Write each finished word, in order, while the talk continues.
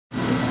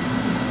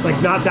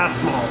Like not that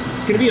small.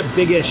 It's gonna be a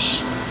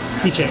biggish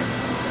keychain.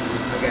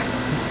 Okay.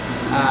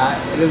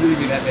 It doesn't need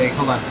to be that big.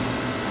 Hold on.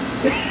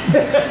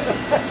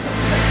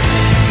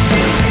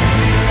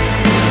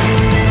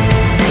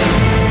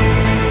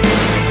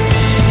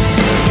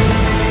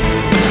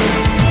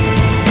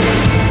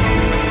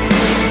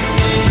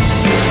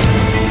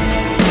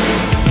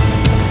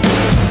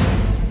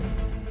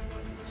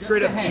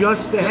 Straight up,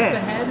 just the head. Just the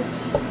head.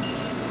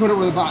 Put it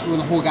where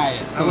the whole guy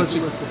is. So it's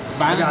just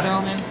violent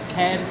gentleman,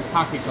 head,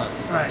 hockey club.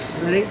 All right,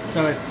 ready?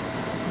 So it's.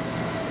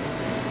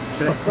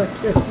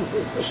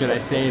 Should I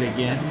say it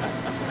again?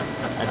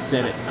 I've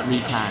said it 3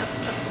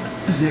 times.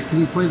 Nick, can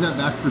you play that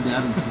back for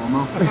Dad in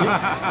slow-mo?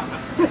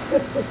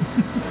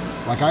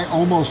 Like, I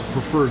almost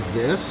prefer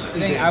this. The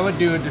thing I would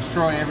do is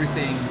destroy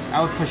everything.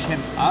 I would push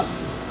him up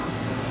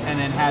and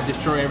then have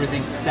destroy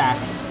everything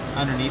stacked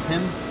underneath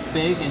him,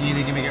 big, and you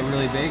can make it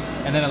really big,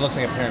 and then it looks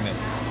like a pyramid.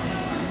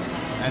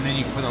 And then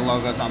you can put the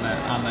logos on the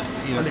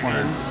either corner.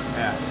 Ends.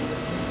 Yeah.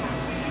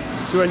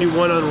 So I do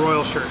one on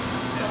Royal shirt.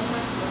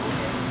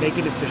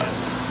 Making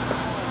decisions.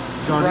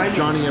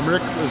 Johnny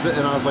Emmerich was it,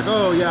 and I was like,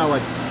 oh yeah,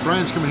 like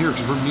Brian's coming here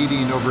because we're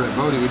meeting over at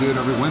Bodie. We do it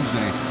every Wednesday,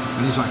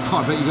 and he's like, oh,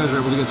 I bet you guys are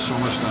able to get so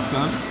much stuff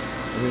done.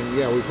 I mean,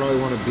 yeah, we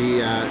probably want to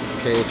be at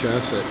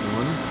KHS at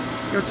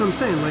 1. That's what I'm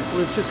saying. Like,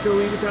 let's just go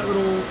eat at that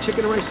little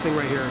chicken and rice thing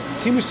right here.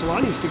 Timu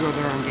Salon used to go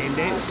there on game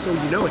days, so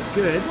you know it's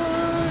good. I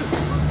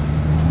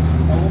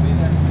will be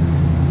there.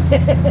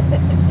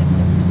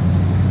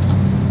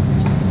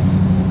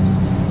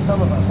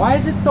 Some of us. Why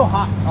is it so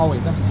hot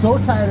always? I'm so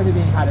tired of it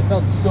being hot. It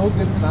felt so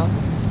good in the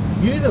mountains.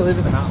 You need to live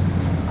in the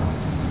mountains.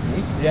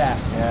 Me? Yeah.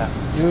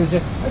 It was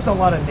just. It's a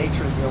lot of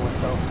nature to deal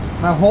with, though.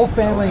 My whole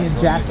family in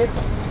jackets.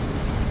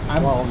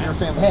 Well, your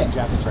family's in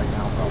jackets right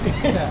now, probably.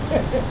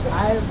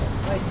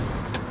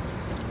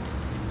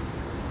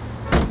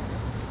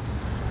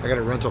 I got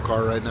a rental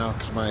car right now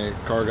because my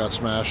car got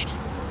smashed.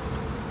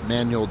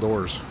 Manual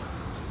doors.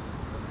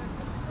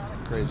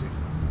 Crazy.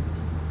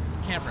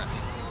 Camera.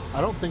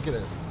 I don't think it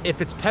is.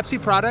 If it's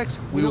Pepsi products,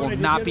 we will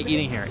not be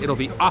eating here. It'll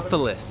be off the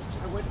list.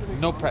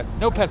 No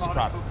Pepsi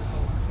products.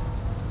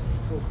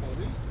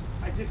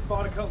 I just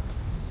bought a Coke.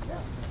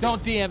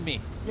 Don't DM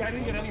me. Yeah, I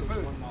didn't get any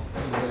food.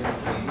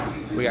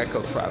 We got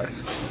Coke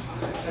products.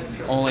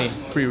 Only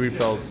free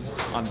refills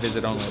on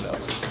visit only though.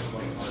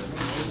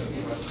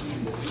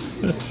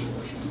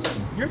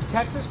 Your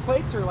Texas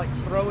plates are like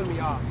throwing me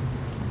off.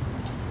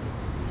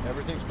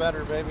 Everything's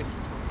better, baby.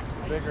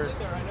 Bigger.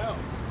 There, I know.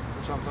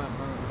 Something.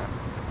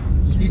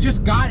 You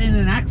just got in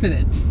an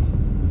accident.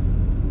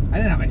 I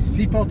didn't have my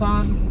seatbelt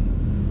on.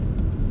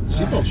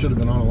 Seatbelt should have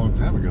been on a long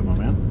time ago, my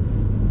man.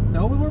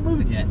 No, we weren't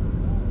moving yet.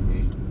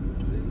 Is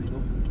it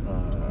illegal?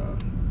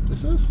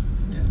 This is?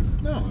 Yeah.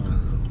 No.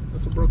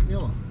 That's a broken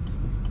yellow.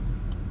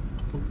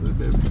 Good,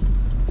 baby.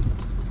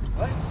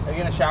 What? Are you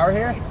gonna shower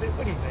here?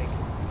 What do you think?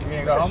 You're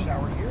gonna go home?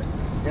 Shower here?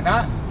 You're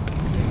not?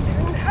 They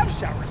don't even have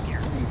showers here.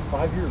 Are you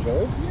 5 years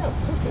old? Yeah, of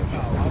course they have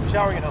showers. I'm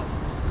showering at home.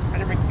 I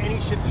didn't bring any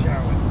shit to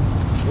shower with.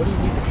 What do you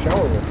need to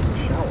shower with in the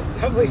shower?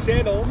 Definitely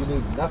sandals. You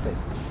need nothing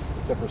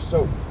except for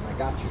soap, and I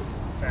got you.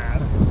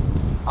 Bad.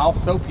 I'll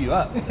soap you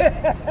up.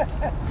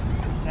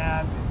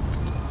 Bad.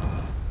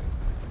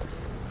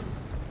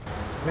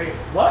 Wait,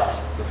 what?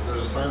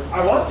 There's a sign.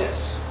 I want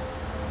this.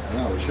 I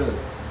know, we should.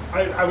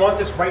 I want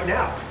this right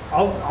now.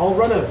 I'll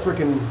run a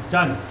freaking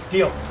done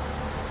deal.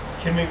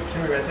 Can we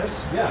rent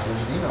this? Yeah,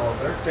 there's an email up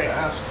there. Great.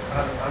 Ask.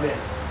 I'm in.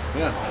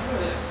 Yeah.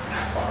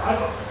 Snack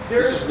bar.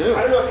 This is new.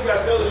 I don't know if you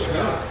guys know this or new.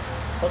 not.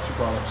 Pepsi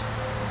products.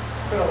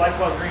 It's been a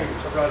lifelong dream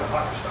to run a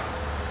hockey shop.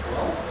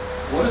 Well,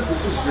 what if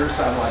this was your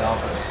satellite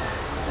office?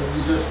 And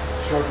you just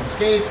show up in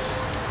skates?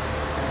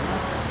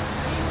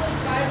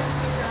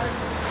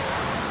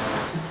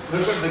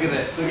 Look at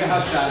this. Look at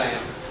how shot I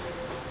am.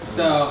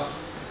 So,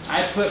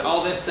 I put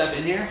all this stuff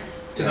in here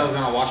because I was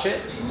gonna wash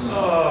it.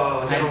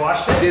 Oh, never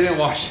washed it? Didn't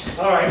wash it.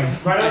 All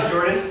right, right on,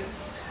 Jordan.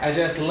 I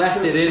just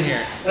left it in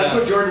here. So That's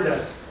what Jordan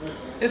does.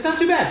 it's not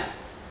too bad.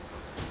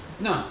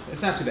 No,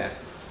 it's not too bad.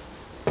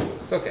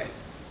 It's okay.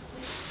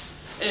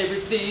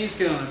 Everything's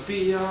gonna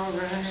be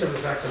alright. Except the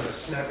fact I'm gonna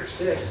snap your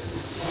stick.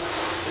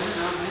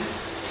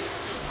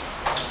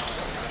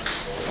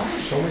 Why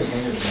are so many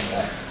hangers in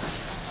that?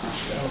 I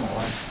don't know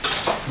why.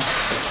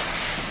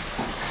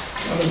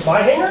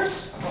 My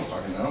hangers? I don't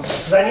fucking know.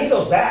 Because I need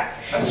those back.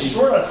 I'm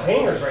short on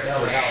hangers right now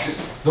in the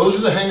house. Those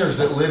are the hangers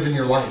that live in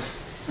your life.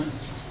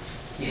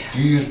 Yeah.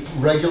 Do you use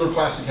regular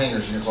plastic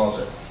hangers in your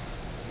closet?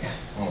 Yeah.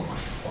 Oh my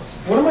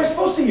fucking. What am I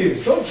supposed to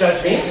use? Don't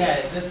judge me.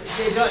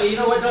 Yeah, you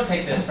know what? Don't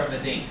take this from the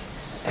dink.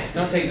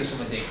 Don't take this from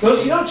the dink.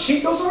 Those, you know how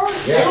cheap those are?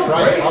 Yeah,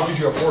 Christ, how could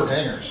you afford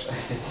hangers?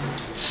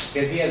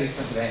 Because he has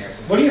expensive hangers.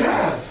 What do you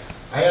have?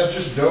 I have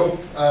just dope.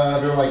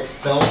 They're like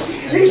felt.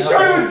 He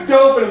started with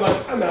dope, and I'm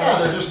like, I'm out.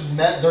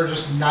 Yeah, they're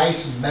just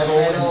nice metal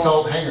and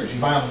felt hangers. You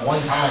buy them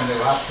one time, they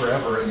last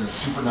forever, and they're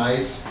super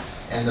nice.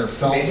 And they're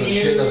felt so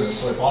shit doesn't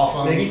slip off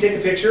them. Maybe take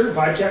a picture,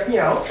 vibe check me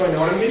out, so I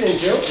know what I'm getting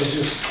into.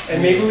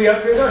 And maybe we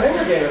upgrade our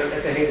hanger game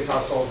at the Hayes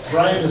household.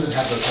 Brian doesn't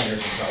have those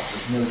hangers himself.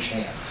 There's no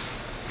chance.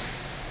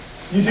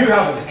 You do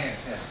have them.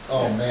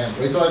 Oh man,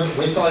 wait till I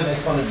make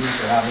fun of D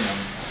for having them.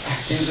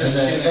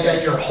 And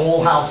then your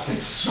whole house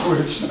gets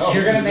switched out.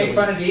 You're gonna make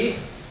fun of D,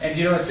 and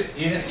you know what's?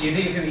 You think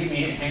it's gonna give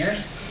me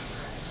hangers?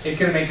 It's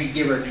gonna make me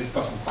give her a new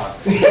fucking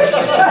closet. The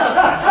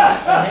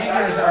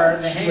hangers are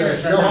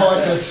You know how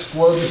I can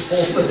explode this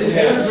whole thing? The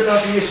hangers are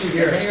not the issue The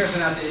here. hangers are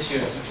not the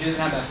issue. So she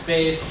doesn't have enough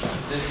space,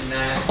 this and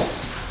that.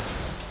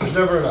 There's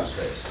never enough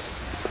space.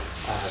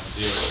 I have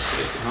 0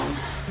 space at home.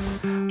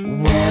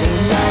 What a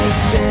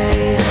nice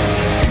day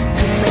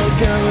to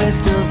make a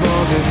list of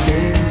all the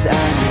things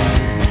I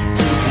need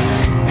to do.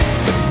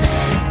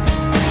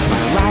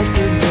 My life's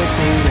in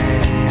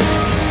disarray,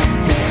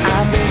 and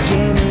I'm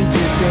beginning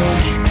to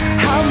think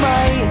I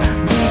might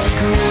be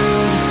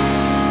screwed.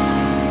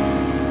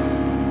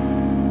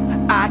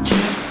 I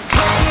keep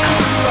praying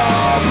for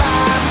all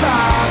my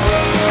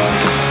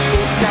problems.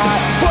 It's not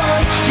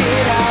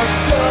working out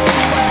so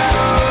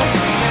well.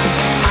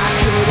 I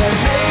could have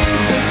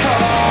made the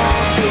call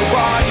to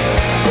walk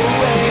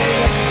away,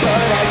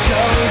 but I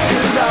chose to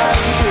run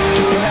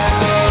through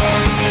hell.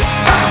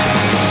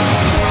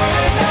 What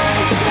a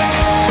nice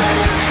day.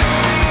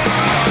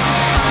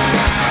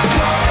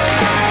 What a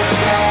nice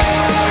day. What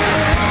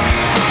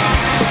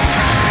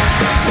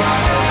a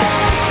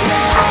nice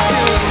day. I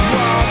should have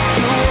walked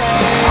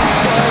away,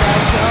 but I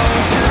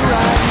chose to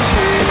run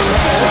through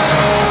hell.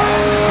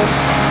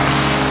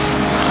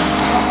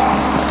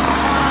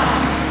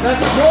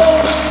 Let's roll.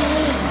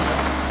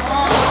 I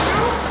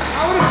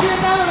want to see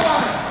another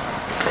one.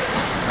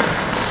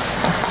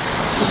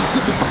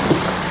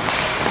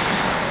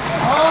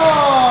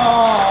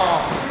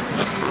 Oh!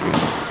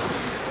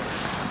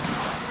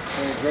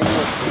 Hey,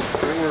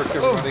 great work,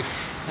 everybody.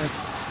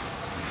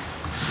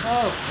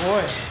 Oh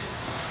boy.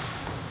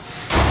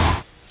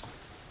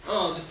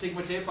 Oh, I'll just take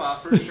my tape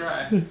off. First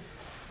try.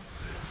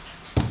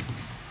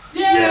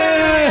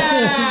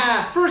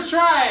 Yeah! First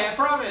try, I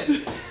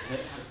promise.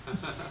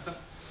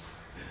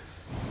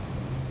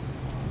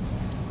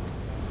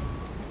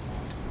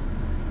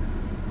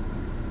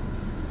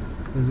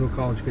 This is what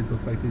college kids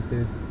look like these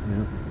days.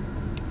 Yep.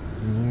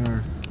 There they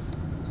are.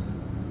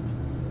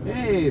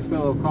 Hey,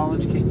 fellow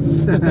college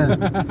kids.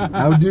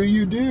 How do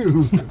you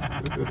do?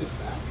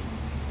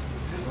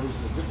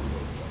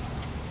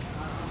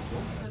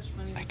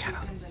 I kind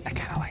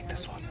of like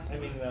this one. I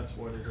mean, that's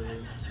what it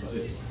is. But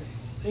I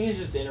think it's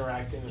just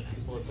interacting with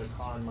people at the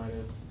con might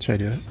have. Should I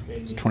do it?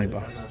 made It's me 20 sick,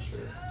 bucks. I'm not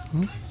sure.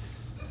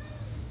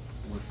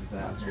 With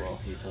that as well,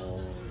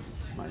 people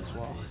might as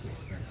well.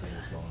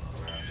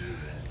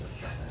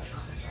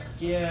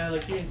 Yeah,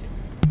 like you can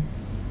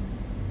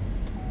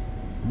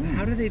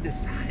How do they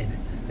decide?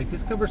 Like,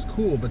 this cover's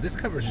cool, but this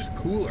cover's just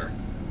cooler.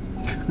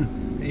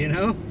 You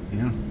know?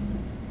 Yeah.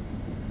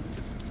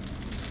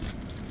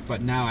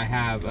 But now I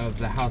have, of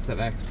the House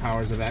of X,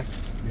 Powers of X,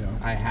 Yeah.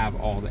 I have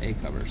all the A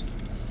covers.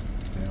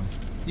 Yeah.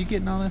 You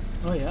getting all this?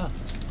 Oh yeah.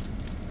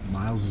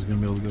 Miles is gonna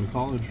be able to go to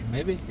college.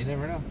 Maybe. You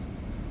never know.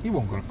 He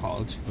won't go to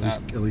college.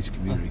 At least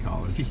community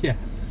college. Yeah.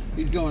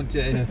 He's going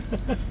to...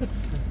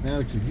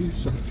 Maddox, if you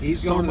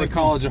He's sell going to my the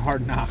College of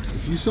Hard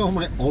Knocks. If you sell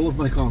all of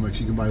my comics,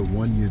 you can buy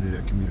 1 unit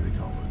at community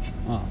college.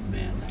 Oh,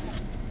 man.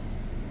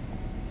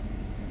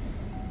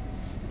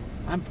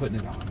 I'm putting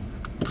it on.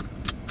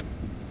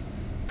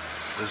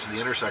 This is the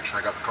intersection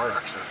I got the car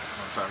accident on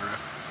Saturday.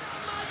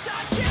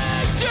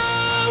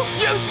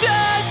 You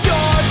said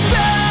your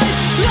face,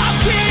 I'll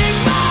keep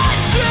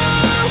mine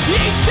too.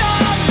 Each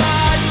time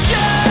I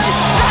change,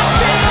 I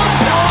feel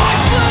dark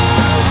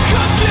blue.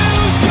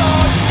 Confuse your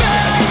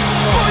face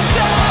for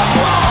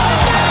someone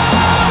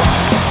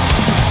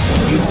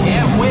new. You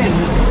can't win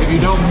if you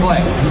don't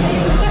play.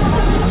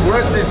 We're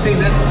at 16,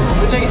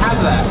 we'll take half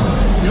of that.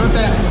 You know what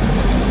that...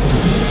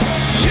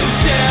 You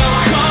still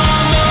come on.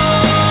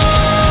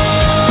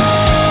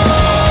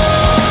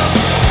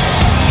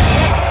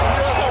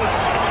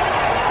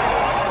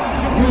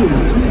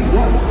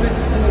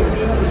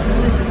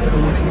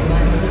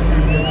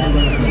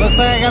 Looks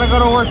like I gotta go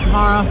to work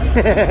tomorrow.